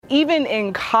even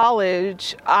in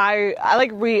college, I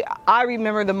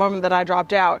remember the moment that I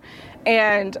dropped out,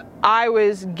 and I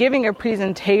was giving a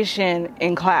presentation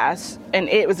in class, and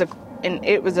it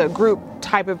was a group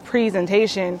type of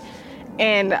presentation,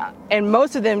 and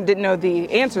most of them didn't know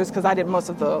the answers because I did most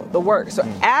of the work. So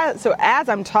as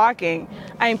I'm talking,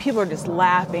 I mean, people are just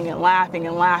laughing and laughing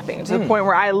and laughing to the point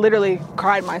where I literally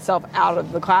cried myself out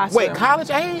of the classroom. Wait, college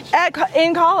age?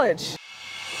 In college.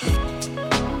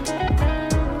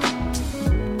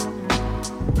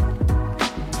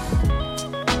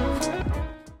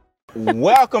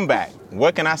 Welcome back.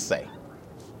 What can I say?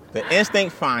 The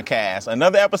Instinct Finecast.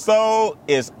 Another episode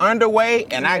is underway,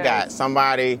 and I got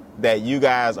somebody that you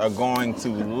guys are going to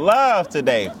love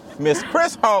today. Miss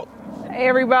Chris Holt. Hey,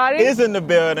 everybody. Is in the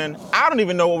building. I don't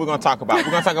even know what we're going to talk about.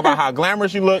 We're going to talk about how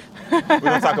glamorous you look. We're going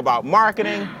to talk about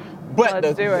marketing. But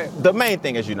Let's do it. The main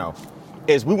thing, as you know,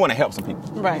 is we want to help some people.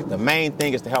 Right. The main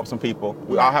thing is to help some people.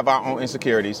 We all have our own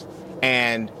insecurities,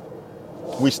 and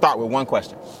we start with one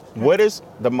question. What is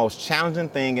the most challenging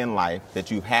thing in life that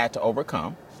you've had to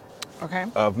overcome? Okay.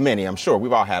 Of many, I'm sure.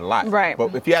 We've all had a lot. Right.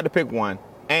 But if you had to pick one,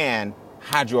 and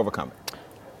how'd you overcome it?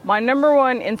 My number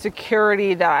one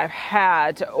insecurity that I've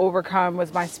had to overcome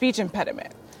was my speech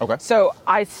impediment. Okay. So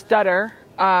I stutter,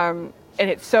 and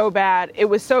it's so bad. It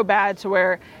was so bad to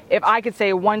where if I could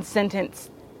say one sentence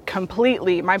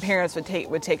completely, my parents would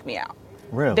take me out.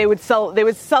 Really? They would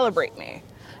celebrate me.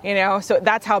 You know, so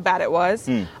that's how bad it was.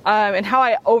 And how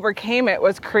I overcame it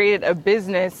was created a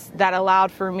business that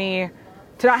allowed for me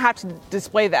to not have to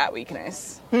display that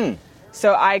weakness.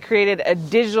 So I created a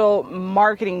digital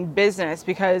marketing business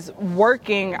because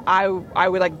working, I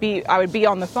would be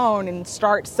on the phone and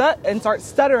start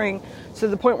stuttering to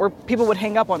the point where people would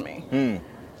hang up on me.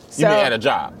 So, you mean at a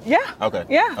job? Yeah. Okay.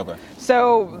 Yeah. Okay.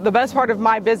 So the best part of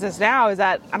my business now is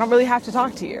that I don't really have to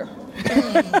talk to you.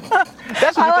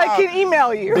 That's what I can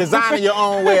email you. Designing your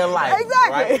own way of life.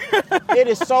 Exactly. Right? It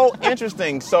is so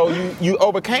interesting. So you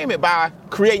overcame it by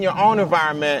creating your own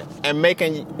environment and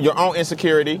making your own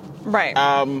insecurity. Right.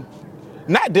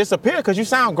 Not disappear, because you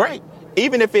sound great.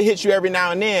 Even if it hits you every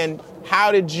now and then,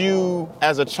 how did you,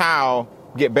 as a child,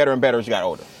 get better and better as you got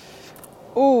older?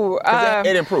 Ooh.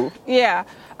 It improved. Yeah.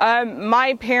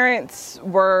 My parents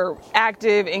were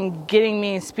active in getting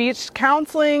me speech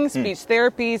counseling, speech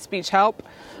therapy, speech help.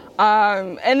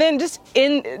 And then just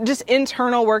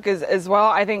internal work as well.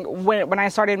 I think when I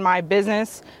started my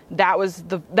business, that was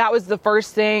the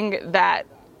first thing that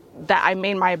I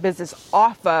made my business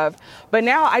off of. But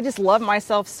now I just love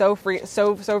myself so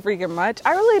freaking much.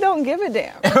 I really don't give a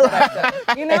damn.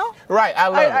 You know? Right. I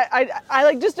love it.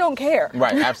 I just don't care.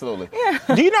 Right. Absolutely. Yeah.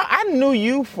 Do you know I knew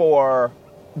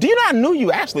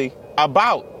you actually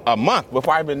about a month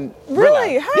before I even realized.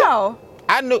 Really? How? Yeah.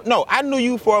 I knew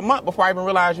you for a month before I even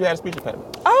realized you had a speech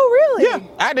impediment. Oh, really? Yeah,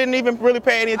 I didn't even really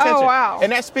pay any attention. Oh, wow.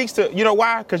 And that speaks to, you know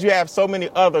why? Because you have so many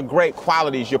other great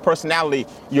qualities, your personality,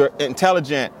 you're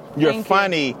intelligent, you're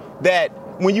funny, that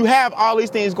when you have all these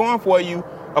things going for you,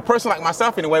 a person like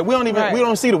myself anyway, we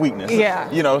don't see the weakness.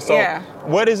 Yeah. You know, so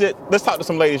what is it? Let's talk to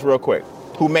some ladies real quick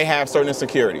who may have certain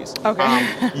insecurities.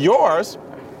 Okay. Yours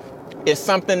is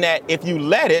something that if you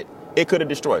let it, it could have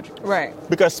destroyed you. Right.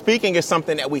 Because speaking is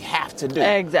something that we have to do.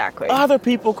 Exactly. Other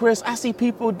people, Chris, I see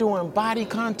people doing body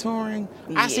contouring.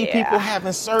 I see people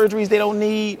having surgeries they don't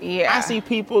need. Yeah. I see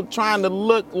people trying to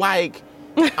look like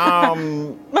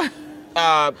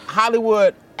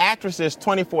Hollywood actresses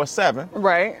 24/7.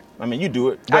 Right. I mean, you do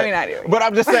it. I do it. But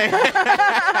I'm just saying.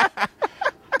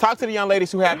 Talk to the young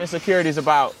ladies who have insecurities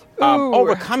about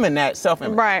overcoming that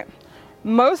self-image. Right.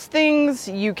 Most things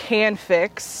you can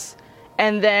fix,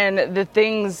 and then the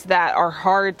things that are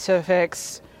hard to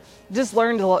fix, just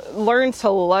learn to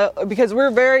love, because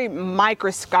we're very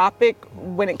microscopic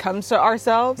when it comes to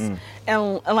ourselves.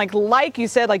 And like you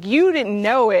said, like you didn't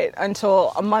know it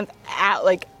until a month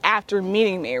after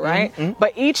meeting me, right?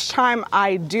 But each time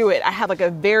I do it, I have like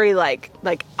a very like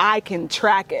I can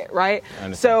track it, right?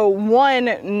 So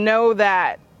know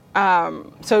that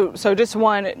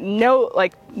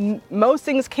most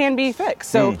things can be fixed.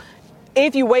 So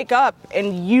if you wake up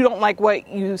and you don't like what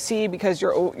you see because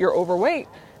you're overweight,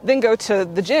 then go to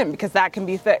the gym, because that can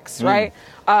be fixed, right?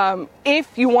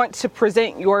 If you want to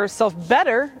present yourself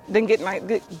better, then get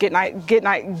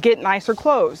nicer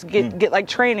clothes, get like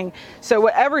training. So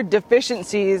whatever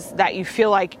deficiencies that you feel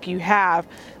like you have,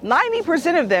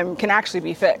 90% of them can actually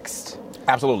be fixed.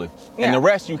 Absolutely. Yeah. And the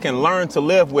rest you can learn to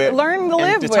live with.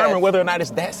 And determine whether or not it's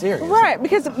that serious. Right,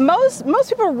 because most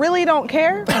people really don't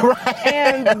care. Right.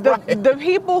 And the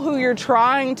people who you're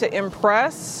trying to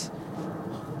impress,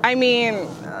 I mean,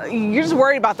 you're just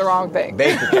worried about the wrong thing.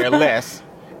 They could care less.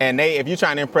 And if you're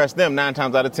trying to impress them, 9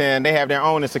 times out of 10, they have their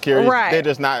own insecurities. Right. They're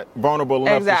just not vulnerable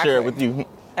enough to share it with you.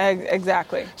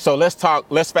 Exactly. So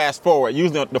let's fast forward.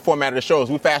 Using the format of the shows,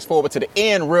 we fast forward to the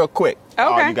end real quick. Okay.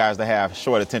 All you guys that have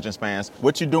short attention spans.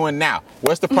 What you doing now?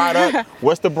 What's the product?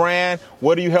 What's the brand?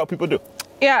 What do you help people do?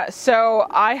 Yeah, so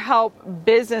I help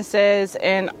businesses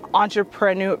and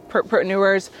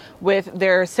entrepreneurs with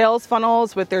their sales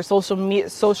funnels, with their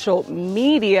social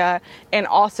media, and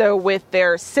also with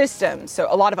their systems. So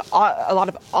a lot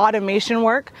of automation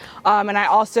work, and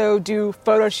I do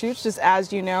photo shoots, just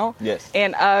as you know. Yes.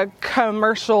 And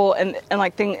commercial and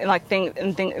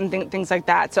things like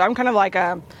that. So I'm kind of like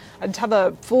I just have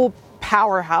a full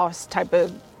powerhouse type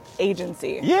of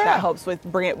agency that helps with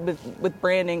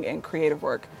branding and creative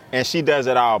work. And she does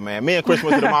it all, man. Me and Chris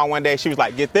went to the mall one day. She was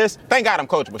like, get this. Thank God I'm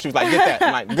coachable. She was like, get that.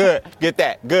 I'm like, good. Get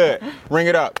that. Good. Ring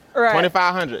it up. Right.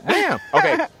 2,500. Damn.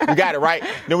 Okay. We got it, right?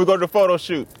 Then we go to the photo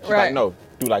shoot. She's like, no,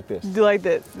 do like this. Do like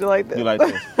this. Do like this. Do like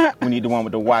this. We need the one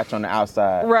with the watch on the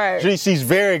outside. Right. She's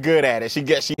very good at it. She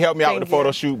helped me out with the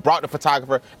photo shoot, brought the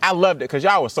photographer. I loved it because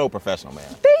y'all was so professional, man.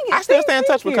 Thank you. I still stay in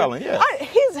touch with Cullen. Yeah.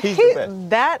 He's the best.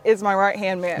 That is my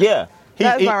right-hand man. Yeah.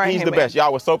 He's the best.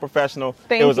 Y'all were so professional.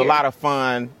 Thank it was you. a lot of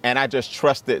fun, and I just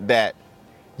trusted that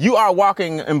you are a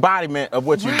walking embodiment of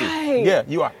what you do. Yeah,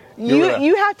 you are.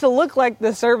 You have to look like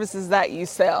the services that you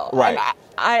sell. Right. And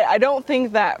I don't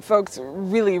think that folks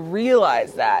really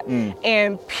realize that.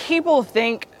 And people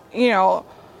think,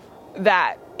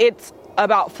 that it's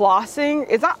about flossing.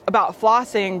 It's not about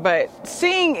flossing, but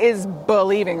seeing is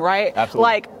believing, right? Absolutely.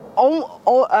 Like,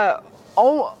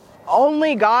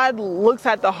 only God looks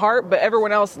at the heart, but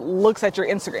everyone else looks at your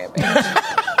Instagram page.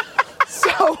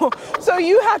 So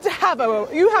you have to have a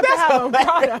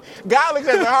product. God looks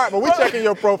at the heart, but we checking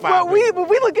your profile. But we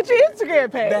look at your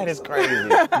Instagram page. That is crazy.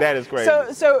 That is crazy.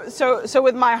 So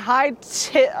with my high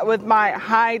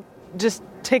just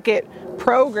ticket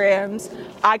programs,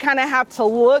 I kind of have to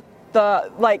look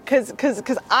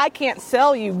because I can't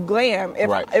sell you glam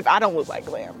if I don't look like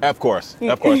glam. Of course.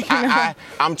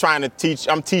 I'm trying to teach.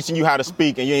 I'm teaching you how to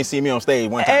speak, and you ain't seen me on stage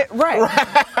one time. Right.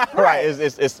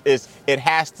 It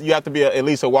has to. You have to be at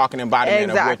least a walking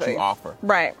embodiment of what you offer.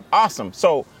 Right. Awesome.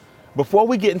 So, before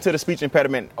we get into the speech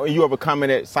impediment, you overcoming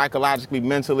it psychologically,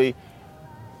 mentally.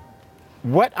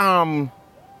 What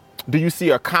do you see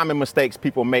are common mistakes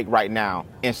people make right now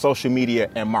in social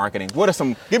media and marketing?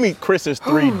 Give me Chris's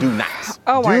 3 do nots.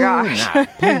 Oh my gosh. Do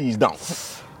not. Please don't.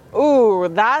 Ooh,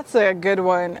 that's a good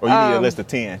one. Or you need a list of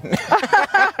 10.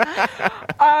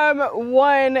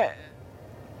 One,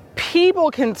 people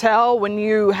can tell when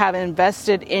you have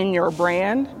invested in your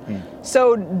brand.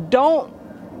 So don't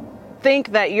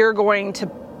think that you're going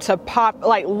to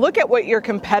look at what your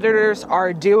competitors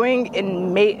are doing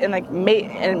and make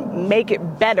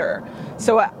it better.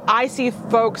 So what I see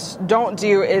folks don't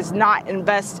do is not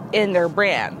invest in their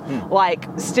brand. Like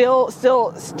still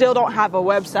don't have a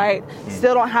website,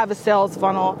 still don't have a sales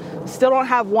funnel, still don't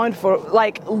have one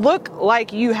look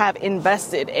like you have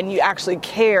invested and you actually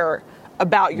care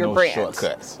about your brand.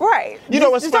 Shortcuts. Right. You know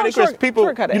what's funny, Chris?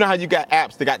 People, you know how you got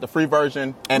apps that got the free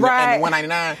version and the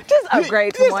 $199? Just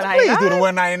upgrade to $199. Please do the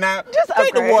 $199. Just take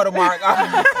upgrade. The watermark.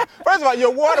 First of all,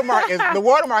 the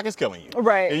watermark is killing you.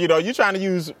 Right. You're trying to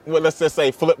use, let's just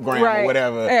say Flipgram or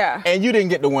whatever. Yeah. And you didn't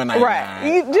get the $199. Right.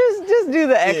 You just do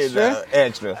the extra. Yeah,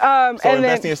 extra. So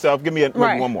invest in yourself. Give me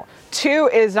maybe one more.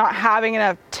 2 is not having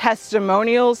enough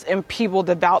testimonials and people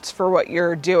to vouch for what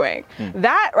you're doing.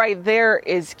 That right there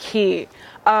is key.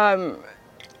 I'm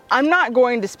not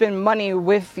going to spend money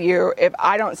with you if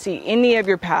I don't see any of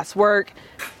your past work,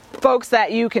 folks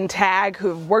that you can tag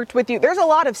who've worked with you. There's a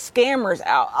lot of scammers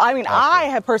out. I mean, I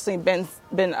have personally been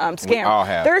scammed. We all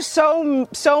have. There's so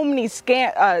many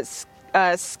scammers.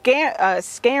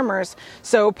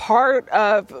 So part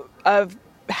of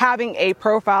having a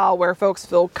profile where folks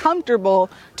feel comfortable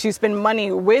to spend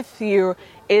money with you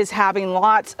is having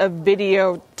lots of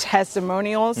video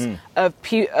testimonials of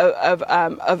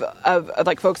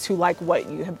like folks who like what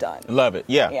you have done. Love it.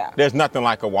 Yeah. There's nothing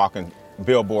like a walking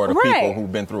billboard of people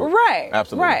who've been through it. Right.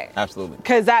 Absolutely. Right. Absolutely.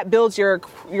 Because that builds your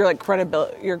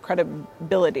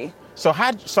credibility. So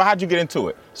how'd you get into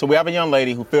it? So we have a young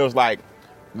lady who feels like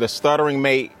the stuttering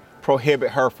may prohibit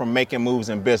her from making moves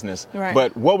in business. Right.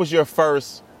 But what was your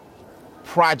first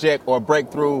project or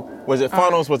breakthrough? Was it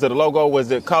funnels? Was it a logo?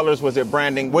 Was it colors? Was it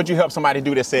branding? What'd you help somebody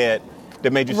do that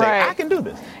made you say, I can do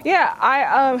this? Yeah,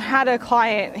 I had a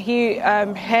client.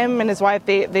 Him and his wife,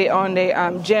 they owned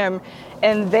a gym,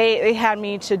 and they had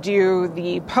me to do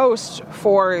the post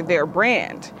for their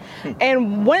brand.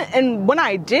 And when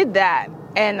I did that,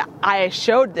 and I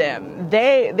showed them,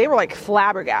 they were like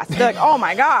flabbergasted. They're like, oh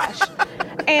my gosh.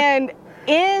 And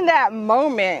in that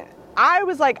moment, I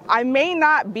was like, I may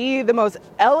not be the most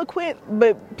eloquent,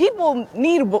 but people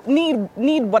need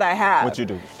what I have. What you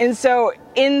do. And so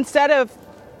instead of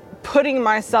putting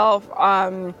myself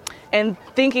and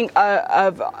thinking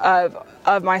of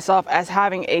myself as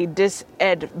having a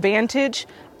disadvantage,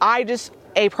 I just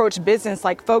approach business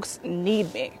like folks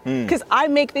need me because I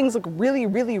make things look really,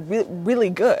 really, really, really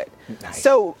good. Nice.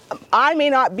 So I may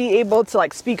not be able to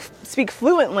like speak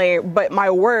fluently, but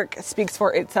my work speaks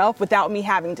for itself without me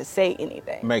having to say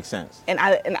anything. Makes sense. And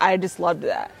I just loved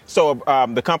that. So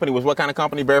the company was what kind of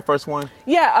company? Very first one?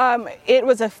 Yeah, it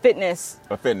was a fitness.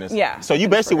 A fitness. Yeah. So you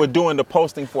basically were doing the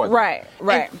posting for them.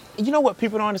 Right. And you know what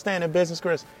people don't understand in business,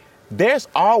 Chris? There's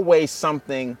always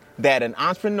something that an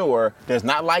entrepreneur does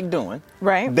not like doing,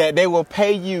 right? That they will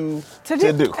pay you to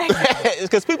do.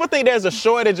 Because people think there's a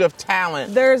shortage of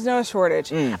talent. There's no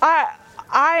shortage. I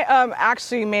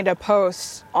actually made a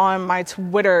post on my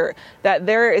Twitter that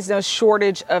there is no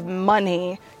shortage of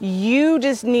money. You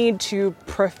just need to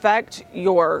perfect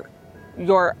your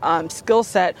skill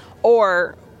set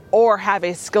or have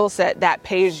a skill set that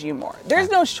pays you more. There's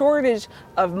no shortage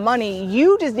of money.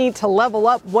 You just need to level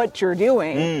up what you're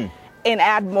doing and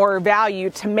add more value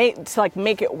to make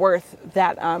it worth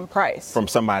that price. From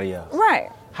somebody else. Right.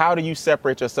 How do you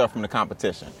separate yourself from the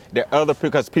competition? There are other,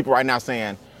 because people right now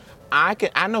saying, I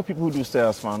know people who do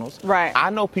sales funnels. Right. I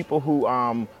know people who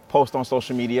post on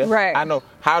social media. Right. I know.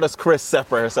 How does Chris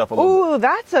separate herself a little bit? Ooh,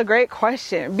 that's a great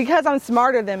question because I'm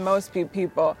smarter than most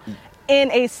people.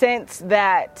 In a sense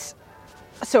that,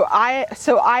 so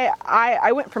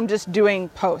I went from just doing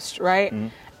posts, right? Mm-hmm.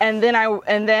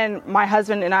 And then my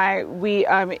husband and I, we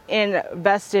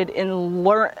invested in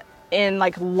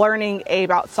learning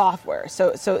about software.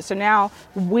 So now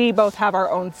we both have our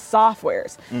own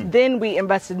softwares. Then we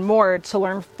invested more to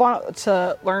learn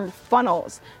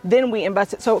funnels. Then we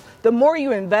invested. So the more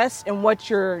you invest in what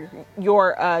you're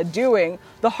doing,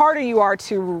 the harder you are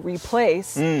to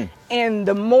replace. And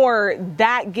the more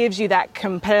that gives you that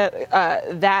competitive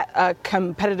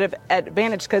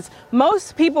advantage, because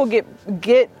most people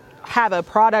have a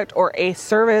product or a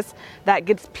service that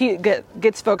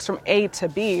gets folks from A to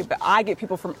B, but I get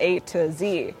people from A to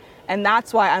Z, and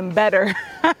that's why I'm better.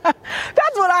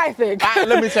 That's what I think.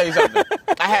 Let me tell you something.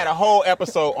 I had a whole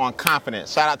episode on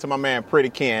confidence. Shout out to my man Pretty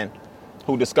Ken,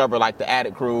 who discovered like the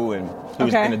Addict Crew, and he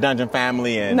was in the Dungeon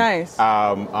Family, and nice.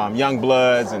 Young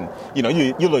Bloods, and you're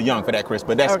a little young for that, Chris,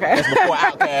 but that's before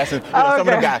Outkast and some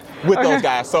of the guys with those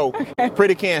guys. So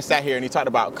Pretty Ken sat here and he talked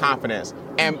about confidence,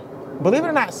 and believe it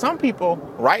or not, some people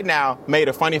right now made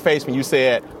a funny face when you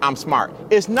said, I'm smart.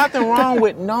 It's nothing wrong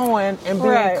with knowing and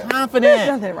being confident. There's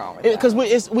nothing wrong with that. Because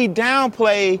we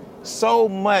downplay so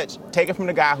much, taken from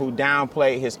the guy who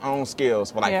downplayed his own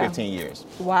skills for like 15 years.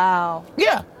 Wow.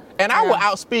 Yeah. And I will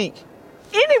outspeak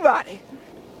anybody.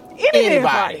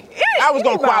 I was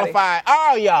going to qualify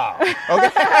all y'all. Okay?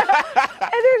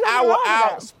 I will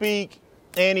outspeak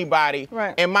anybody,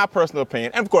 in my personal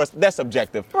opinion, and of course that's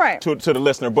subjective to the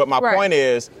listener, but my point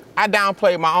is I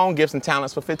downplayed my own gifts and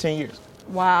talents for 15 years.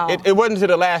 Wow. It wasn't until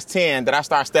the last 10 that I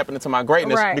started stepping into my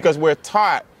greatness, because we're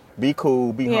taught be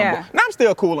cool, be humble. And I'm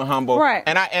still cool and humble,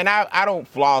 and I don't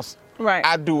floss.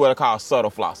 I do what I call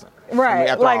subtle flossing. Right,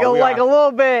 I mean, a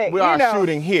little bit. We are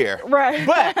shooting here, right?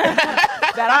 But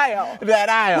that I own.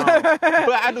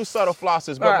 But I do subtle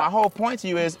flosses. But my whole point to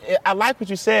you is, I like what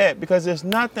you said, because there's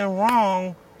nothing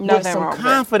wrong with some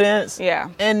confidence,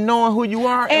 and knowing who you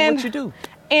are and what you do.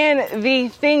 And the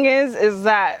thing is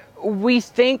that we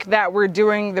think that we're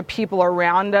doing the people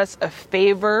around us a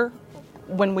favor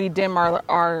when we dim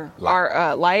our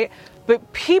light,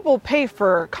 but people pay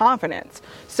for confidence.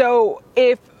 So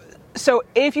if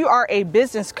you are a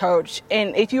business coach,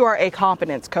 and if you are a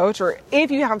confidence coach, or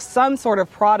if you have some sort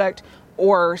of product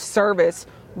or service,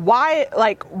 why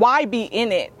be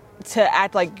in it to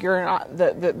act like you're not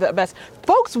the best?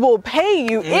 Folks will pay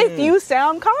you if you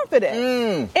sound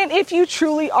confident, and if you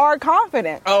truly are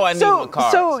confident. Oh, I need my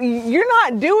cards. So you're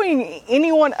not doing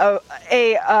anyone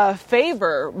a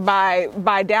favor by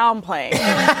downplaying.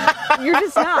 You're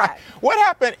just not. What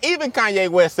happened? Even Kanye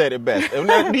West said it best.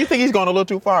 Do you think he's going a little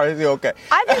too far? Is he okay?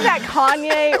 I think that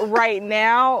Kanye right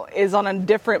now is on a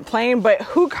different plane, but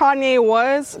who Kanye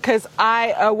was, because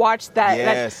I watched that.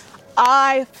 Yes.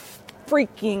 I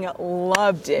freaking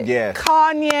loved it. Yes.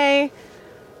 Kanye.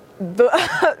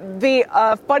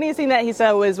 The funniest thing that he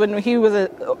said was when he was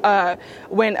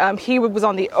he was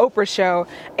on the Oprah show,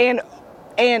 and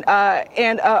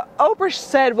Oprah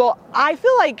said, "Well, I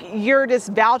feel like you're just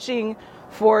vouching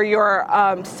for your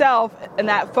self, and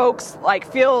that folks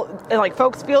feel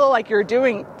like you're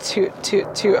doing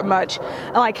too much.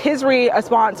 And like his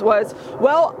response was,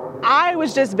 well, I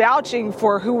was just vouching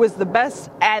for who was the best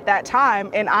at that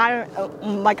time, and I'm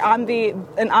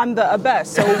the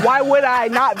best. So why would I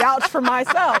not vouch for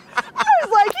myself? I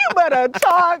was like, you better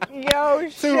talk yo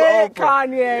shit,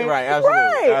 Kanye. Right,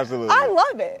 absolutely, right. absolutely. I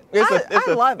love it.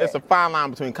 I love it. It's a fine line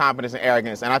between confidence and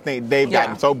arrogance, and I think they've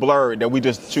gotten so blurred that we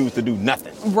just choose to do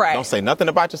nothing. Right. Don't say nothing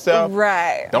about yourself.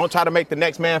 Right. Don't try to make the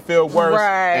next man feel worse.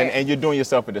 Right. And you're doing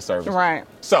yourself a disservice. Right.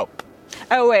 So.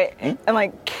 Oh, wait. And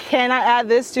like, can I add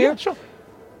this too? Yeah, sure.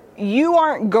 You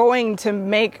aren't going to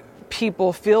make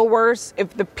people feel worse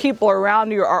if the people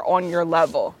around you are on your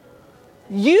level.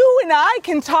 You and I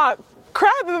can talk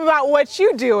crap about what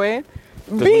you're doing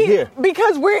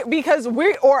because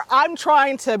we're or I'm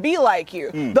trying to be like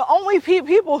you. The only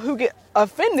people who get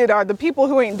offended are the people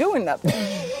who ain't doing nothing.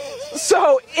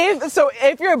 So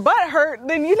if your butt hurt,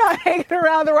 then you're not hanging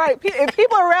around the right people. If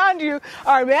people around you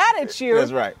are mad at you,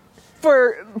 that's right,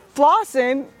 for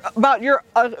flossing about your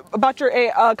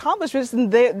accomplishments,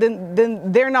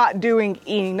 then they're not doing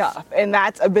enough, and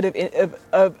that's a bit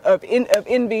of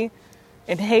envy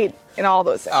and hate and all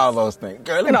those things. All those things,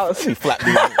 girl. Let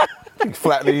me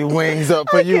flap these wings up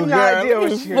for you,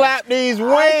 girl. Flap these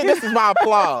wings. This is my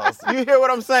applause. You hear what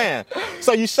I'm saying?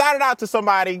 So you shouted out to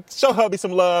somebody. Show hubby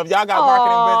some love. Y'all got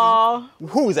marketing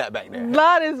business. Who is that back there?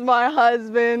 That is my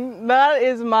husband. That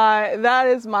is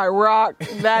my rock.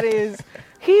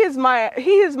 He is my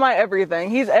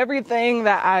everything. He's everything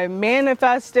that I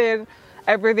manifested,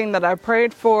 everything that I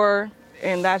prayed for,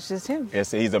 and that's just him.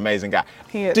 Yes, he's an amazing guy.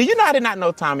 He is. Do you know I did not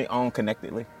know Tommy owned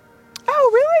Connectedly?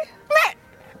 Oh, really?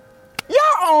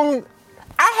 Man,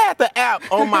 I had the app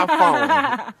on my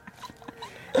phone,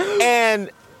 and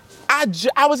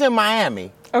I was in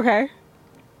Miami. Okay.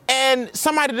 And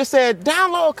somebody just said,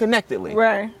 download Connectedly.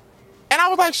 Right. And I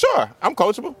was like, sure, I'm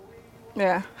coachable.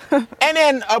 Yeah. And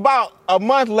then about a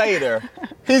month later,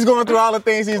 he's going through all the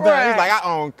things he's done. Right. He's like,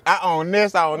 I own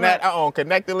this, I own that, I own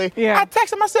Connectedly. Yeah. I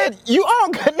texted him, I said, you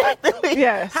own Connectedly?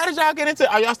 Yes. How did y'all get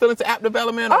into, are y'all still into app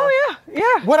development? Oh,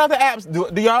 yeah. What other apps?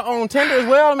 Do y'all own Tinder as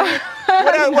well? I mean,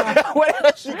 what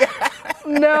else you got?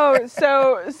 No,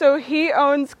 so he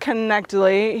owns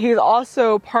Connectedly. He's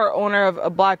also part owner of a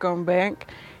black-owned bank.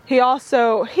 He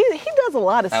also he does a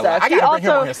lot of stuff. I gotta bring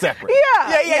him on here separate.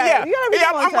 Yeah.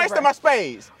 I'm wasting my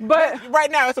space. But right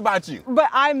now it's about you. But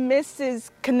I'm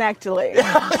Mrs. Connectedly.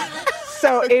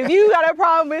 So if you got a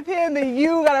problem with him, then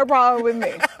you got a problem with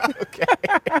me. Okay.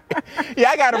 Yeah,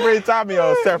 I gotta bring Tommy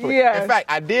on separately. Yes. In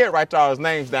fact, I did write y'all's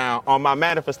names down on my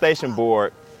manifestation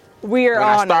board. We are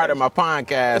honored. When I started my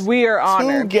podcast. We are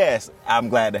honored. 2 guests. I'm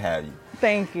glad to have you.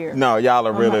 Thank you. No, y'all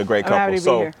are really a great couple. I'm happy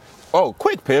to be here.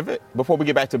 Quick pivot before we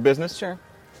get back to business. Sure.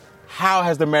 How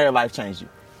has the married life changed you?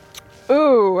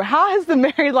 Ooh, how has the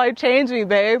married life changed me,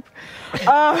 babe?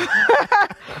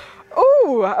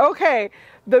 Okay.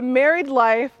 The married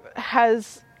life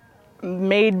has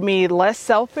made me less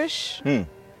selfish.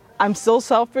 I'm still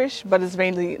selfish, but it's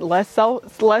made me less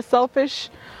selfish.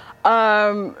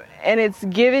 And it's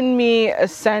given me a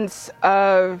sense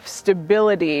of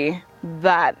stability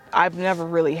that I've never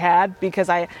really had because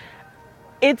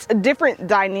it's a different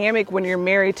dynamic when you're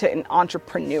married to an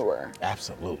entrepreneur.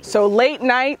 Absolutely. So late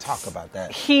nights. Talk about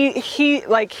that.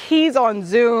 He's on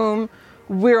Zoom.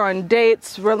 We're on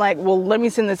dates. We're like, well, let me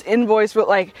send this invoice. But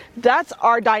like, that's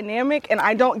our dynamic, and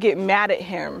I don't get mad at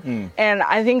him. And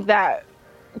I think that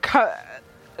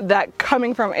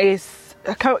coming from a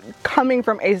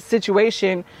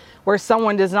situation where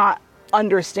someone does not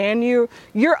understand you,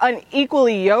 you're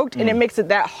unequally yoked, and it makes it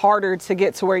that harder to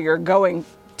get to where you're going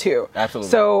to.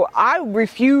 Absolutely. So I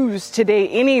refused to date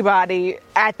anybody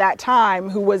at that time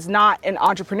who was not an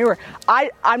entrepreneur.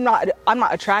 I'm not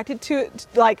attracted to it.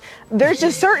 Like, there's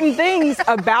just certain things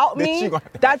about me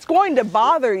that's going to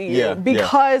bother you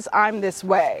because I'm this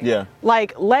way. Yeah.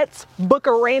 Like, let's book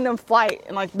a random flight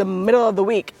in like the middle of the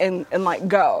week and like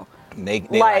go. They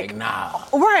like, nah.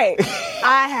 Right.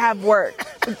 I have work.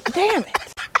 Damn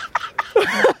it.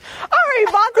 Already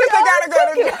bought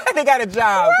the they got a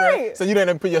job, right? So you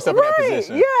didn't put yourself in that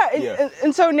position. Yeah.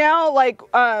 And so now like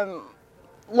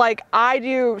I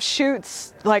do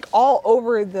shoots like all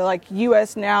over the like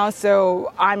US now.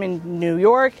 So I'm in New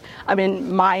York, I'm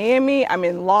in Miami, I'm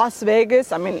in Las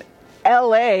Vegas, I'm in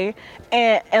LA,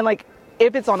 and like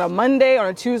if it's on a Monday, on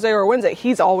a Tuesday or a Wednesday,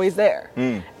 he's always there.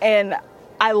 And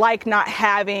I like not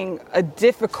having a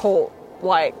difficult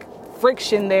like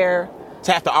friction there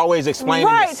to have to always explain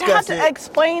right, and to have discuss to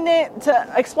explain it,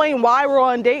 to explain why we're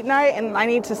on date night and I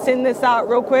need to send this out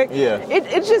real quick. Yeah.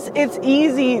 It's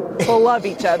easy to love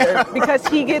each other because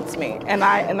he gets me and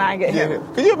I get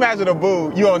him. Can you imagine a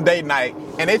boo, you on date night,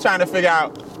 and they trying to figure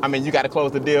out, I mean, you got to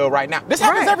close the deal right now. This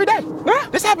happens every day. Yeah.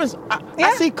 This happens.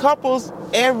 I see couples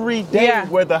every day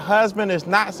where the husband is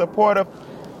not supportive.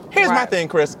 Here's my thing,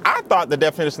 Chris. I thought the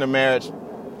definition of marriage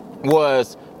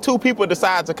was two people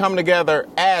decide to come together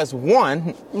as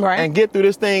one and get through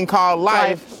this thing called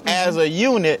life as a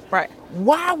unit. Right.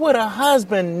 Why would a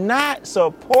husband not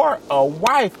support a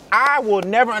wife? I will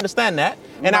never understand that.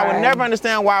 And I would never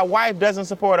understand why a wife doesn't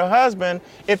support a husband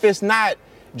if it's not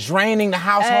draining the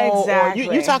household. Exactly.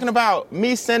 Or you're talking about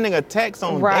me sending a text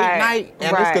on date night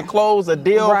and this could close a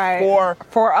deal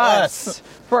for us.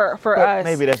 For us.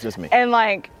 Maybe that's just me.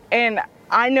 And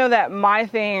I know that my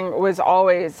thing was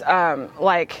always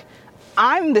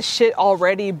I'm the shit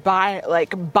already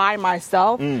by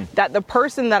myself, that the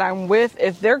person that I'm with,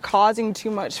 if they're causing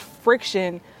too much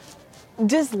friction,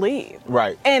 just leave.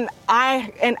 Right. And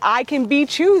I can be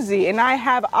choosy and I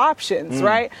have options,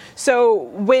 right?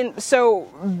 So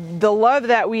the love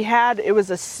that we had, it was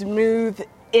a smooth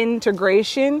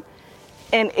integration.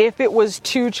 And if it was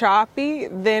too choppy,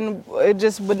 then it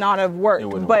just would not have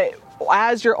worked. But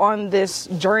as you're on this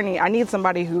journey, I need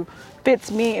somebody who fits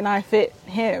me and I fit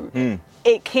him.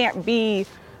 It can't be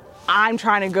I'm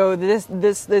trying to go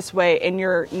this way and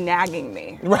you're nagging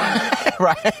me.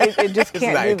 Right. It just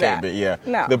can't do that. Can't be, yeah.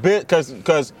 No.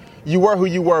 Because you were who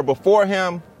you were before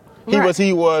him.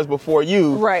 He was before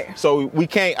you. Right. So we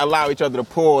can't allow each other to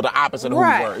pull the opposite of who we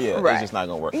were. Yeah. It's just not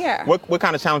gonna work. Yeah. What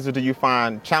kind of challenges do you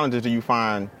find?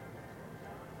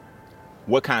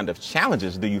 What kind of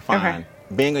challenges do you find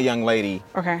being a young lady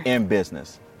in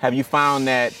business? Have you found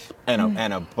that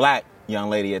and a black young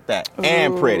lady at that,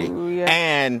 and pretty,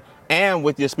 and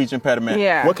with your speech impediment?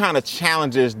 What kind of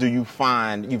challenges do you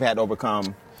find you've had to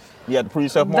overcome? You had to prove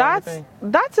yourself more.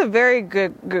 That's a very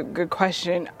good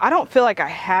question. I don't feel like I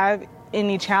have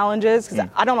any challenges because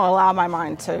I don't allow my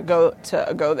mind to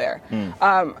go there.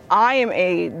 I am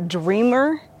a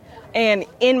dreamer. And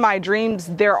in my dreams,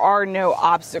 there are no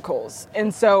obstacles.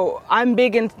 And so I'm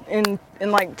big in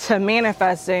to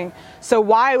manifesting. So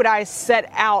why would I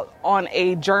set out on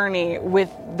a journey with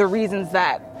the reasons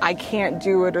that I can't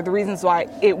do it or the reasons why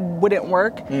it wouldn't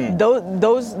work?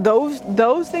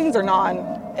 Those things are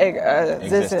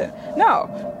non-existent.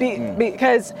 No,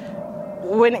 because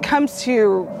when it comes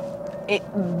to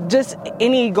just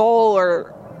any goal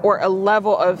or a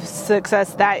level of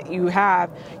success that you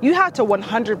have to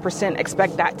 100%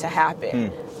 expect that to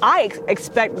happen. I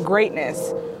expect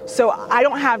greatness, so I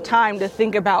don't have time to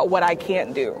think about what I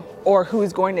can't do or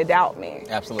who's going to doubt me.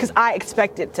 Absolutely. Because I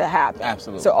expect it to happen.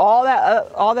 Absolutely. So all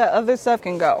that other stuff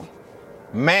can go.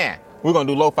 Man, we're gonna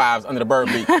do low fives under the bird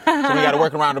beat. So we gotta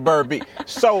work around the bird beat.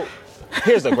 So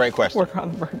here's a great question. Work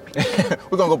around the bird beat.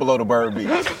 We're gonna go below the bird beat.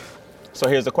 So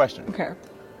here's the question. Okay.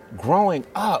 Growing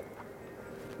up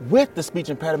with the speech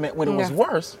impediment when it was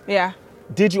worse,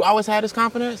 did you always have this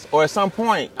confidence, or at some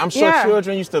point, I'm sure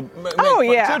children used to.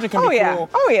 Children can be cruel.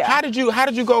 Oh yeah. How did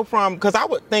you go from? Because I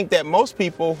would think that most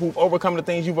people who've overcome the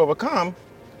things you've overcome,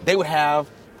 they would have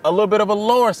a little bit of a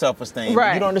lower self-esteem.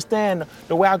 Right. You don't understand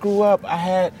the way I grew up. I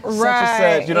had such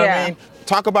and such. You know what I mean?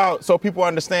 Talk about so people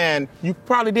understand. You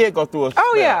probably did go through a.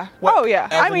 I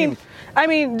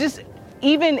mean, just.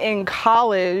 Even in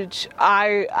college,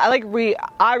 I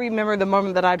remember the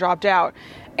moment that I dropped out,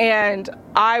 and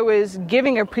I was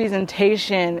giving a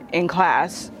presentation in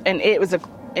class, and it was a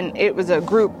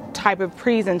group type of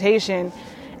presentation,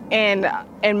 and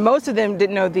most of them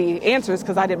didn't know the answers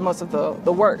because I did most of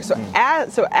the work. So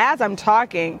as I'm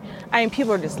talking,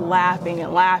 people are just laughing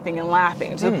and laughing and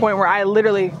laughing to the point where I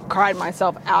literally cried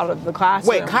myself out of the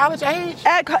classroom. Wait, college age?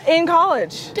 In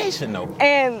college. They should know.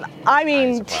 And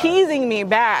teasing me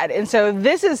bad. And so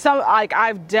this is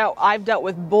I've dealt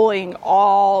with bullying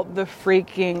all the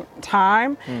freaking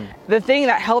time. The thing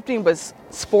that helped me was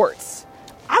sports.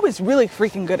 I was really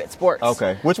freaking good at sports.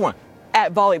 Okay, which one?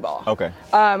 At volleyball. Okay.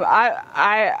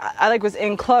 I was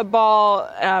in club ball.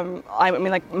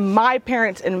 My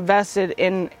parents invested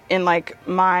in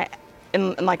my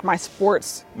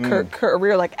sports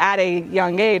career at a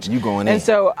young age. You going in? And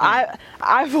so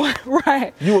I've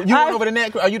right. You went over the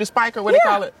net. Are you the spiker? What do they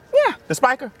call it? Yeah. The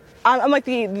spiker. I'm like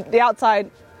the outside.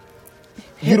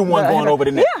 You the one going over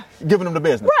the net. Yeah. Giving them the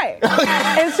business. Right.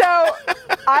 And so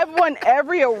I've won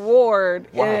every award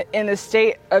in the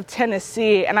state of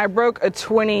Tennessee, and I broke a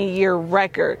 20-year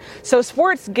record. So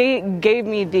sports gave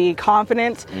me the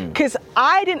confidence because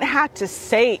I didn't have to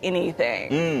say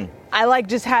anything. I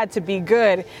just had to be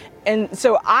good. And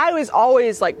so I was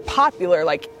always like popular,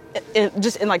 like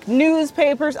just in like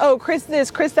newspapers. Oh, Chris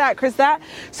this, Chris that, Chris that.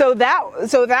 So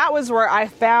that was where I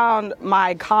found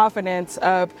my confidence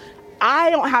of,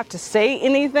 I don't have to say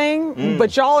anything,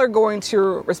 but y'all are going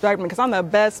to respect me because I'm the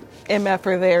best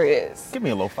MFer there is. Give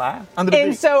me a low five. Under the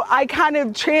And beat. so I kind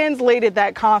of translated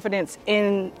that confidence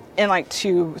in like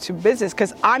to business,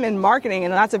 because I'm in marketing,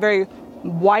 and that's a very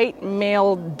white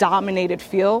male dominated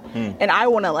field, and I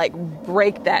want to like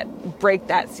break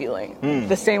that ceiling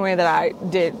the same way that I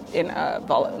did in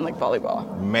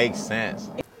volleyball. Makes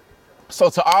sense. So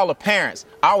to all the parents,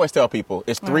 I always tell people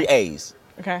it's 3 A's.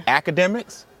 Okay.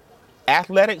 Academics,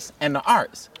 athletics, and the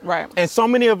arts. Right. And so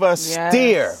many of us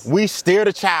steer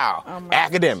the child.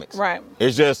 Academics. Right.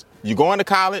 It's just, you going to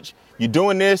college, you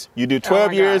doing this, you do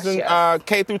 12 years in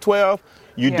K through 12,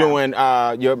 you doing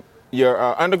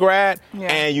your undergrad,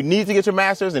 and you need to get your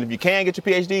master's, and if you can get your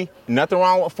PhD, nothing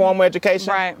wrong with formal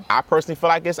education. Right. I personally feel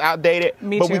like it's outdated.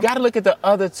 Me but too. we got to look at the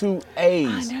other 2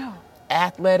 A's. I know.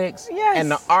 Athletics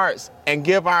and the arts, and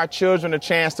give our children a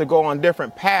chance to go on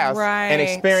different paths and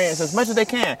experience as much as they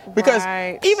can. Because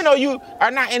even though you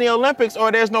are not in the Olympics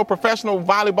or there's no professional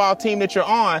volleyball team that you're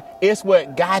on, it's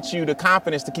what got you the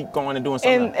confidence to keep going and doing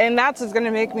something. And that's what's going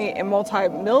to make me a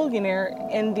multi-millionaire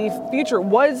in the future.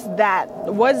 Was that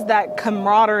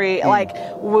camaraderie, like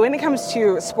when it comes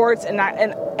to sports, and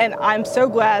I'm so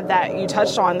glad that you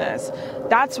touched on this.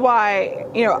 That's why,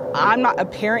 I'm not a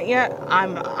parent yet.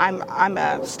 I'm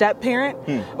a step parent,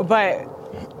 but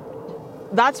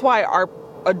that's why our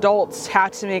adults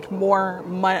have to make more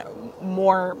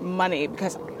money,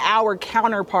 because our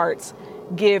counterparts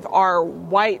give our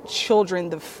white children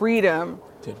the freedom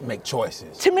to make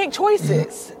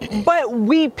choices. But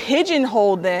we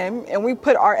pigeonhole them and we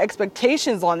put our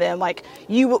expectations on them,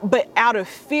 but out of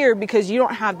fear, because you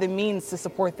don't have the means to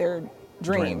support their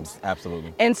dreams.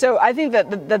 Absolutely. And so I think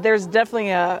that there's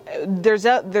definitely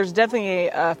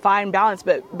a fine balance,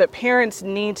 but parents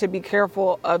need to be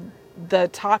careful of the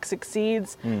toxic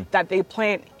seeds that they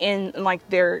plant in like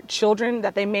their children,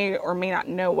 that they may or may not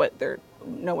know what they're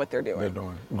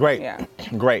doing. Great. Yeah.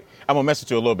 Great. I'm gonna mess with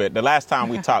you a little bit. The last time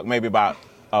we talked, maybe about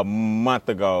a month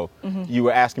ago, you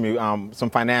were asking me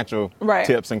some financial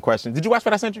tips and questions. Did you watch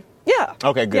what I sent you? Yeah.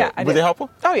 Okay, good. Yeah, Was it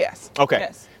helpful? Oh, yes. Okay.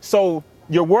 Yes. So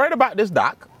you're worried about this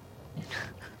dock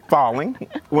falling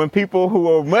when people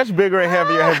who are much bigger and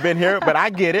heavier have been here, but I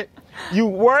get it. You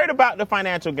worried about the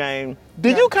financial gain. Do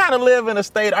you kind of live in a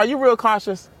state, are you real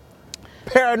cautious?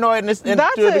 Paranoid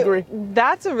to a degree?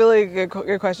 That's a really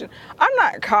good question. I'm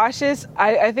not cautious.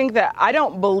 I think that I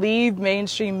don't believe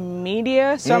mainstream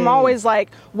media, so I'm always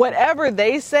like, whatever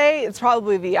they say, it's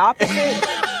probably the opposite.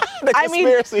 The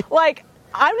conspiracy.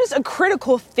 I'm just a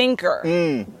critical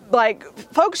thinker. Like,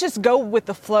 folks just go with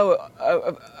the flow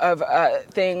of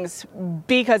things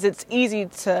because it's easy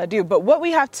to do. But what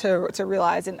we have to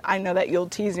realize, and I know that you'll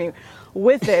tease me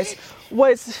with this,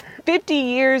 was 50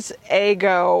 years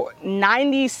ago,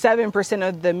 97%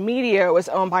 of the media was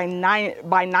owned by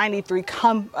 93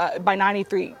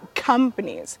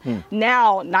 companies.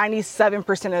 Now,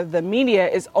 97% of the media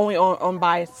is only owned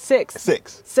by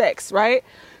six, right?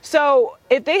 So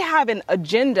if they have an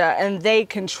agenda and they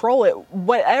control it,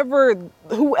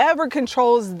 whoever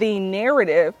controls the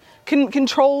narrative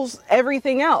controls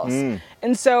everything else.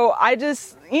 And so I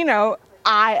just,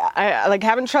 I like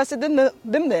haven't trusted them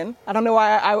then. I don't know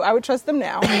why I would trust them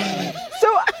now.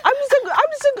 So I'm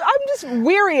just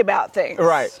weary about things.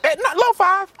 Right. Low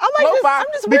five. I'm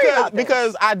just weary about things.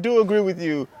 Because I do agree with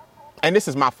you, and this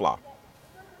is my flaw.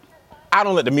 I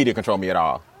don't let the media control me at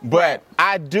all. But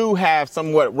I do have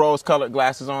somewhat rose-colored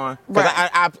glasses on. Because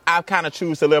I kind of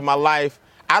choose to live my life.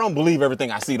 I don't believe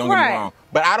everything I see, don't get me wrong.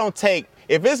 But I don't take,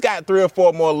 if it's got 3 or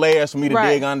 4 more layers for me to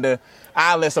dig under,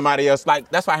 I'll let somebody else,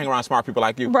 that's why I hang around smart people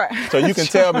like you. Right. So you can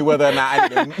tell me whether or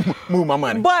not I need to move my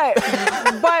money.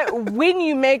 But when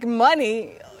you make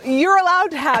money, you're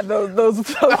allowed to have those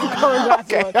colored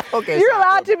glasses on. Okay, you're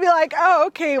allowed to be like, oh,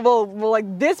 okay, well,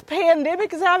 like this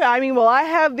pandemic is happening. I mean, well, I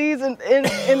have these in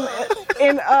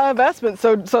investments,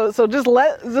 so just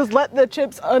let the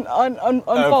chips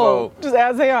unfold just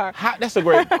as they are. That's a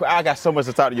great. I got so much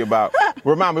to talk to you about.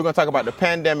 Remind me, we're gonna talk about the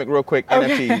pandemic real quick,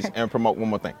 NFTs, and promote one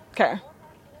more thing. Okay.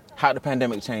 How did the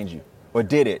pandemic change you, or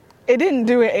did it? It didn't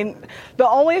do it. And the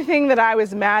only thing that I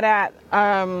was mad at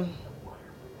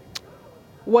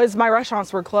was my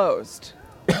restaurants were closed.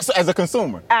 As a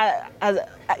consumer?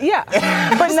 Yeah.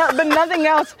 but nothing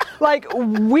else. Like,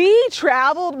 we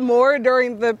traveled more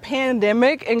during the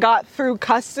pandemic and got through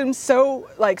customs so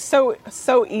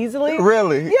easily.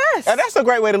 Really? Yes. And that's a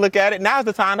great way to look at it. Now's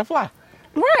the time to fly.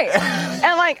 Right.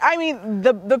 And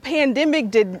the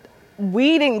pandemic did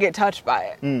we didn't get touched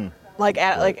by it.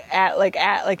 At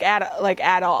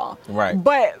all. Right.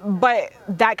 But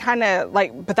that kind of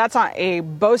but that's not a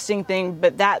boasting thing,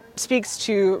 but that speaks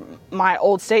to my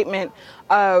old statement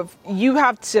of you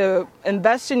have to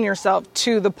invest in yourself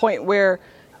to the point where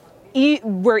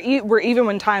even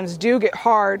when times do get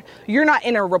hard, you're not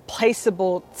in a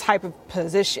replaceable type of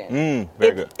position.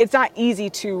 Very good. It's not easy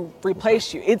to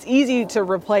replace you. It's easy to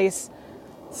replace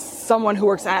someone who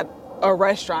works at a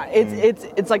restaurant.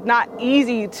 It's like not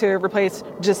easy to replace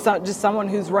just someone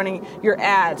who's running your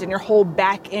ads and your whole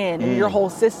back end and your whole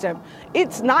system.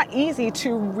 It's not easy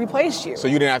to replace you. So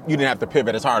you didn't have to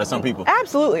pivot as hard as some people.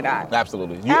 Absolutely not.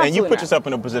 Absolutely. Absolutely and you put not. yourself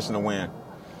in a position to win.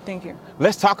 Thank you.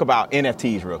 Let's talk about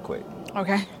NFTs real quick.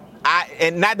 Okay.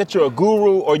 And not that you're a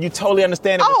guru or you totally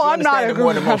understand it, but you I'm not understand a it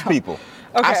more guru. than most people.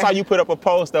 Okay. I saw you put up a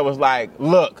post that was like,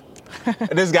 look,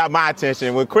 this got my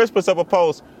attention. When Chris puts up a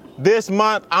post, this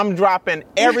month I'm dropping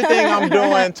everything I'm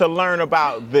doing to learn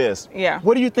about this. Yeah.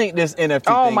 What do you think this NFT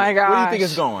thing? Oh my gosh. Where do you think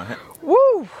it's going?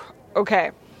 Woo. Okay.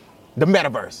 The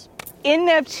metaverse.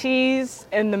 NFTs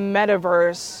and the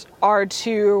metaverse are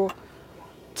to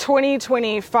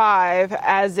 2025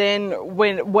 as in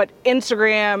what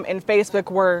Instagram and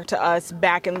Facebook were to us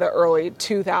back in the early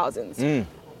 2000s.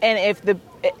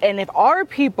 And if our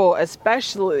people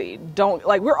especially don't,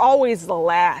 we're always the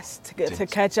last to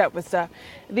catch up with stuff.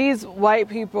 These white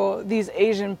people, these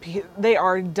Asian people, they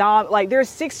are there's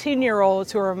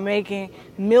 16-year-olds who are making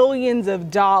millions of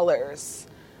dollars.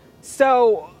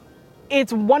 So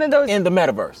it's one of those In the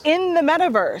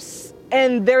metaverse.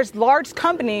 And there's large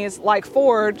companies like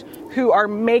Ford who are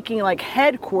making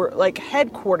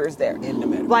headquarters there. In the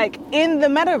metaverse. In the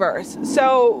metaverse.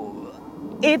 So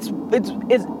it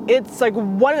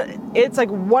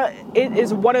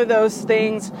is one of those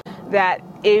things that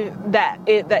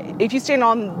if you stand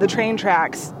on the train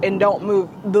tracks and don't move,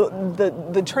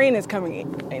 the train is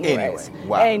coming anyways. Anyway,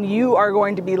 wow. And you are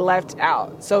going to be left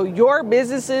out. So your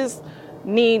businesses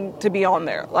need to be on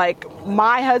there. Like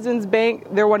my husband's bank,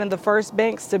 they're one of the first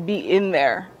banks to be in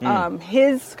there.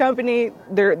 His company,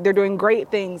 they're doing great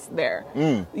things there.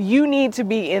 You need to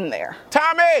be in there.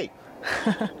 Tommy,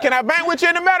 can I bank with you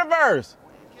in the metaverse?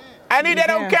 I need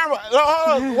that on camera.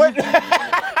 What?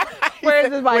 Where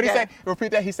is this What mic did he say? at?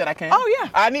 Repeat that. He said I can. Oh, yeah.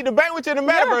 I need to bank with you in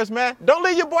the metaverse, man. Don't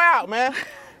leave your boy out, man.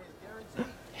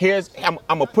 I'm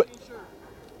gonna put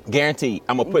guaranteed.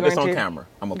 I'm gonna put this on Guaranteed. camera.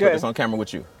 I'm gonna Good. put this on camera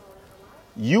with you.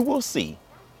 You will see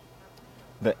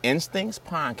the Instincts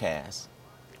podcast,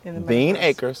 In the Bean metaverse.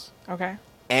 Acres, Okay.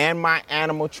 and my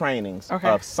animal trainings Okay.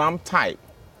 of some type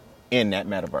in that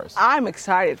metaverse. I'm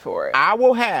excited for it. I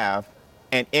will have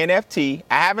an NFT.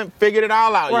 I haven't figured it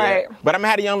all out Right. yet, but I'm gonna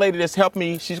have a young lady that's helped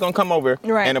me. She's gonna come over,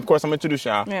 Right. and of course I'm gonna introduce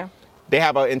y'all. Yeah. They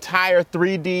have an entire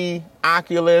 3D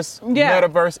Oculus Yeah.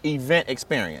 metaverse event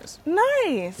experience.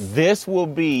 Nice. This will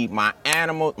be my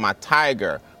animal, my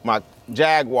tiger, my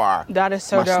jaguar, That is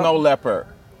so my dope. snow leopard,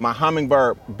 my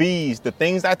hummingbird, bees, the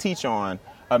things I teach on.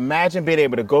 Imagine being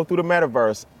able to go through the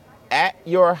metaverse at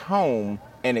your home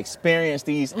and experience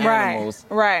these animals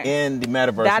right. in the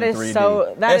metaverse That in is 3D. so.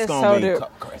 That That's is gonna so be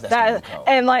dope. Chris, that's gonna be cool.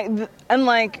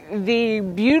 And the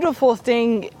beautiful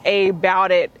thing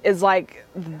about it is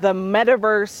the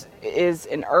metaverse is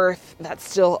an earth that's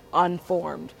still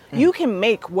unformed. You can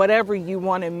make whatever you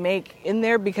want to make in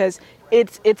there because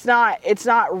it's not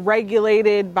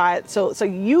regulated by so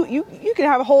you can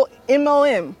have a whole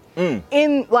MLM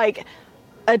in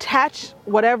attach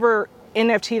whatever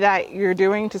NFT that you're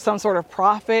doing to some sort of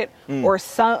profit or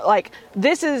some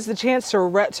this is the chance to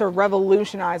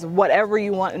revolutionize whatever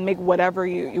you want and make whatever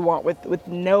you want with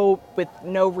no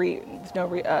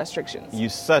restrictions. You're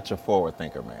such a forward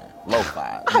thinker, man. Low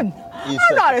five. I'm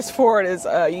not as forward as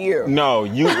you. No,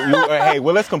 you. Hey,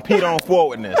 well, let's compete on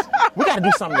forwardness. We got to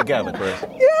do something together, Chris. Yeah,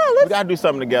 We got to do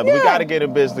something together. We Yeah. got to get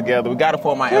in business together. We got to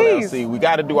form our Please. LLC. We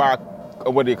got to do our,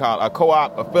 what do you call it, our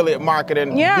co-op, affiliate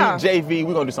marketing, Yeah. JV.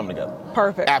 We're going to do something together.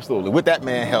 Perfect. Absolutely. With that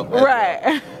man help.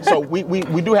 Right. So we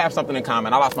do have something in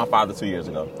common. I lost my father 2 years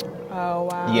ago. Oh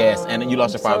wow. Yes, and you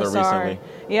lost your father So sorry.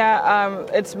 recently. Yeah,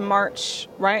 it's March,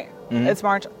 right? It's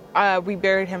March. We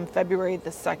buried him February the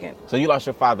 2nd. So you lost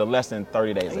your father less than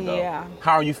 30 days ago. Yeah.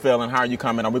 How are you feeling? How are you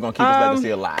coming? Are we going to keep his legacy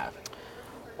alive?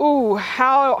 Ooh,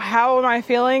 how am I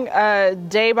feeling?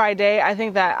 Day by day, I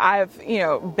think that I've,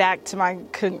 back to my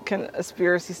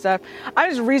conspiracy stuff. I'm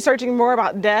just researching more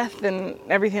about death and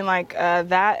everything like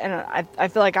that, and I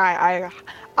feel like I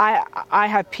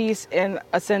have peace in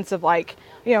a sense of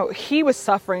he was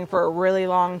suffering for a really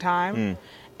long time,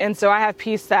 and so I have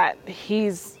peace that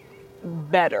he's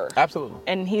better. Absolutely.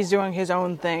 And he's doing his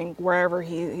own thing wherever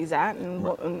he's at, and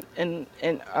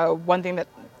one thing that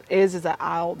is that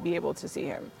I'll be able to see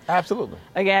him. Absolutely.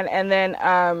 Again, and then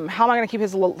how am I going to keep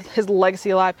his legacy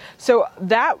alive? So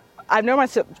that, I've known my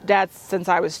dad since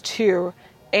I was 2,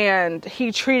 and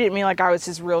he treated me like I was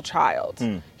his real child.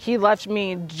 He loved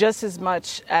me just as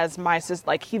much as my sister.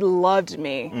 Like, he loved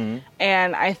me.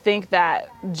 And I think that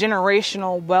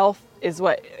generational wealth is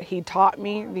what he taught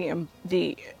me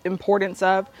the importance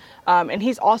of. And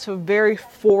he's also very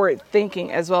forward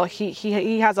thinking as well.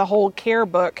 He has a whole care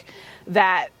book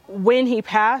that when he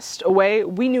passed away,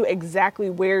 we knew exactly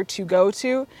where to go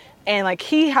to. And like,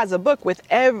 he has a book with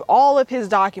all of his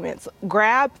documents.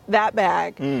 Grab that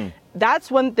bag.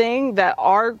 That's one thing that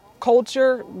our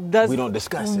culture does. We don't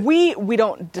discuss it. We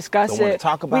don't discuss it.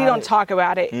 We don't talk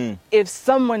about it. If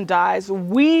someone dies,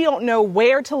 we don't know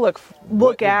where to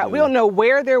look at. We don't know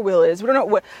where their will is. We don't know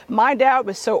what. My dad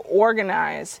was so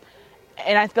organized,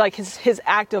 and I feel like his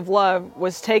act of love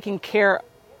was taking care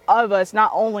of us,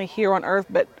 not only here on earth,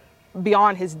 but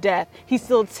beyond his death. He's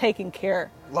still taking care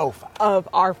of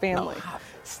our family.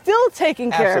 Still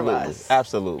taking care of us.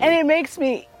 Absolutely. And it makes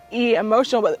me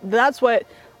emotional, but that's what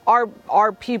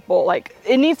our people, like,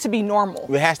 it needs to be normal.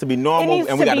 It has to be normal,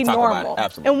 and we got to talk about it.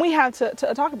 Absolutely. And we have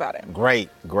to talk about it. Great.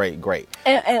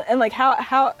 And like,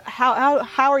 how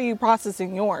are you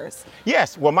processing yours?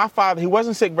 Yes. Well, my father, he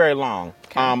wasn't sick very long.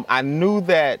 Okay. I knew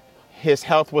that his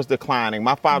health was declining.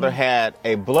 My father had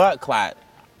a blood clot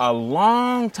a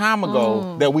long time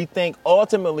ago that we think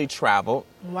ultimately traveled.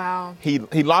 Wow. He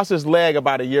lost his leg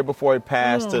about a year before he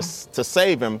passed to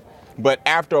save him. But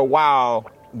after a while,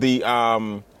 the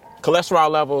cholesterol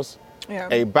levels,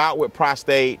 a bout with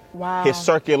prostate, his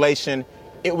circulation,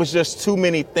 it was just too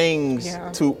many things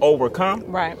to overcome.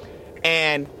 Right.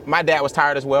 And my dad was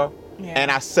tired as well. Yeah. And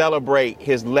I celebrate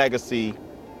his legacy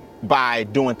by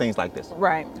doing things like this.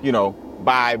 Right. You know,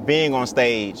 by being on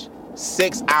stage.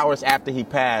 6 hours after he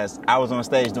passed, I was on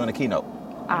stage doing a keynote.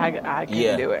 I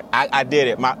couldn't do it. I did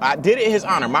it. I did it in his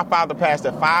honor. My father passed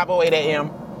at 5:08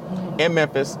 a.m. in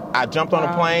Memphis. I jumped on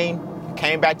a plane,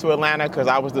 came back to Atlanta because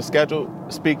I was the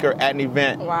scheduled speaker at an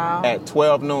event at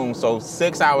 12 noon. So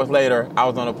 6 hours later, I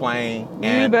was on a plane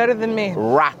and you better than me.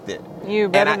 Rocked it. You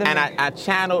better than me. And I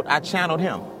channeled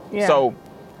him. Yeah. So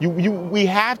we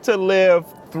have to live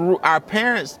through our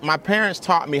parents. My parents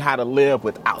taught me how to live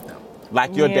without them.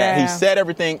 Like your dad, he set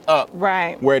everything up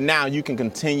where now you can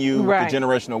continue the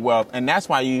generational wealth. And that's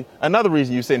why another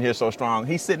reason you're sitting here so strong,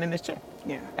 he's sitting in this chair.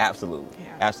 Yeah. Absolutely.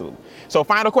 Yeah. Absolutely. So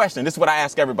final question. This is what I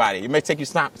ask everybody. It may take you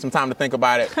some time to think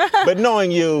about it, but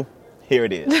knowing you, here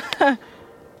it is.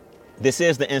 This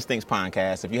is the Instincts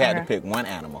Podcast. If you had to pick one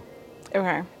animal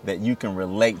that you can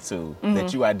relate to,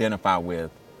 that you identify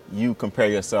with, you compare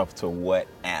yourself to what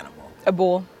animal? A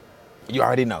bull. You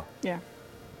already know. Yeah.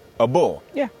 A bull?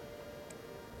 Yeah.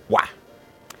 Why?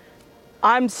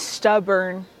 I'm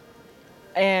stubborn,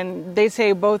 and they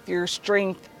say both your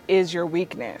strength is your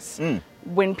weakness.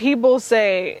 When people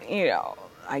say,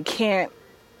 I can't,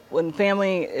 when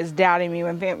family is doubting me,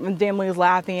 when family is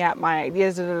laughing at my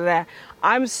ideas,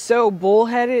 I'm so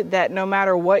bullheaded that no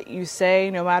matter what you say,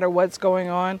 no matter what's going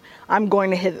on, I'm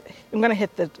going to hit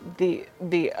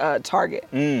the target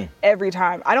every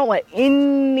time. I don't let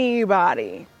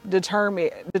anybody deter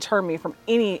me from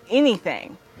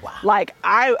anything. Wow. Like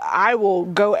I will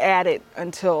go at it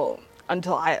until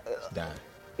I done.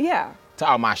 Yeah. To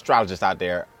all my astrologists out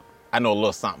there, I know a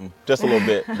little something, just a little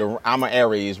bit. I'm an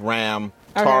Aries, Ram,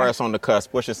 Taurus on the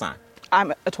cusp. What's your sign?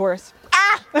 I'm a Taurus.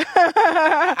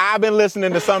 I've been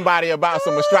listening to somebody about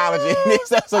some astrology.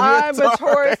 I'm a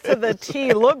Taurus to the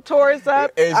T. Look Taurus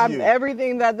up. I'm you.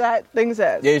 Everything that thing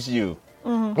says. It's you.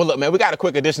 Well, look, man, we got a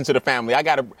quick addition to the family.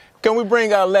 Can we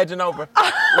bring Legend over?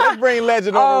 Let's bring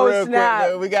Legend over real quick.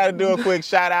 Man. We got to do a quick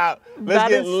shout out. Let's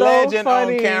get Legend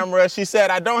on camera. She said,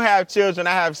 I don't have children.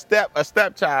 I have a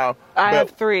stepchild. I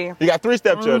have 3. You got 3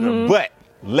 stepchildren, but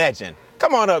Legend.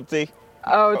 Come on up, T.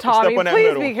 Oh, Tommy,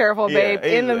 please be careful, babe.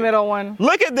 In the middle one.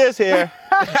 Look at this here.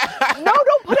 No,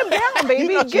 don't put him down,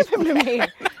 baby. Give him to me.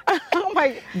 Oh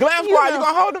my. Glam Squad, you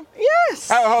gonna hold him? Yes.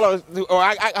 Hold on.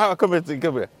 Oh, come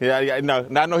here. Yeah. No,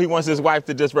 I know he wants his wife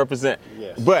to just represent.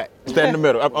 Yes. But stand in the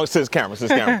middle. Oh, sis camera.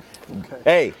 Okay.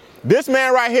 Hey, this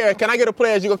man right here. Can I get a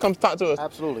pledge? You gonna come talk to us?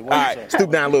 Absolutely. All right.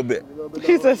 Stoop down a little bit.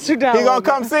 He said stoop down. He gonna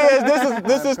come see us.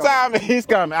 This is time. He's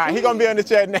coming. All right. He gonna be on the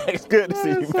chair next. Good to see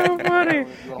you, man. So funny.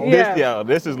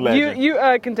 This is Legend. You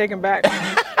can take him back.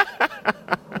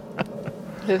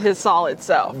 His solid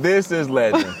self. This is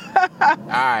Legend. All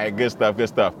right, good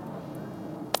stuff.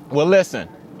 Well, listen,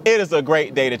 it is a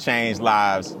great day to change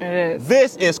lives. It is.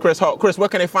 This is Chris Holt. Chris, where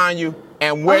can they find you,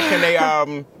 and where can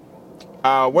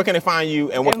they find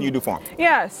you, and what can you do for them?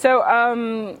 Yeah,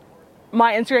 so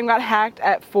My Instagram got hacked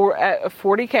at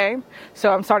 40K,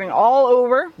 so I'm starting all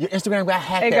over. Your Instagram got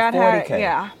hacked at 40K?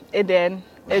 Yeah, it did.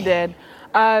 It did.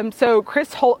 So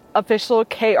Chris Holt Official,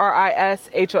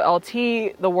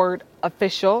 KRISHOLT, the word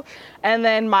official. And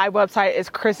then my website is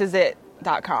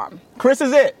chrisisit.com. Chris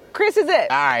is it. Chris is it.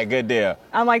 All right, good deal.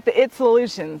 I'm like the it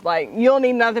solutions. Like, you don't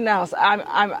need nothing else.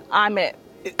 I'm it.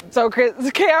 So Chris,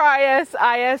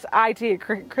 KRISISIT,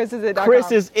 chrisisit.com.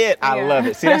 Chris is it. I love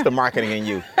it. See, that's the marketing in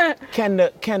you. Can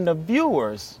the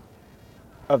viewers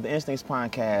of the Instincts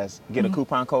podcast get a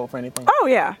coupon code for anything? Oh,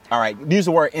 yeah. All right, use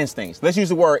the word Instincts. Let's use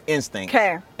the word Instincts.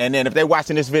 Okay. And then if they're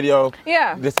watching this video,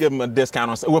 yeah, just give them a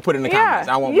discount. We'll put it in the comments.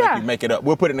 I won't make you make it up.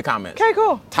 We'll put it in the comments. Okay,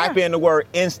 cool. Type in the word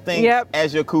Instincts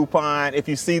as your coupon. If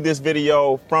you see this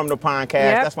video from the podcast,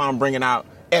 that's why I'm bringing out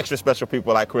extra special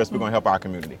people like Chris. We're going to help our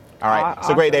community. All right. It's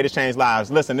a great day to change lives.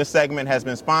 Listen, this segment has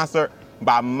been sponsored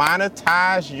by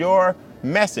Monetize Your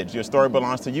Message. Your story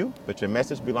belongs to you, but your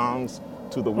message belongs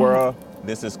to the world.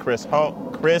 This is Chris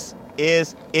Holt.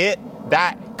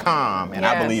 ChrisIsIt.com. And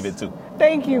I believe it too.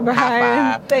 Thank you, Brian.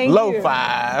 High five. Thank Low you.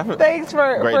 five. Thanks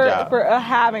for Great job. for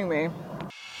having me.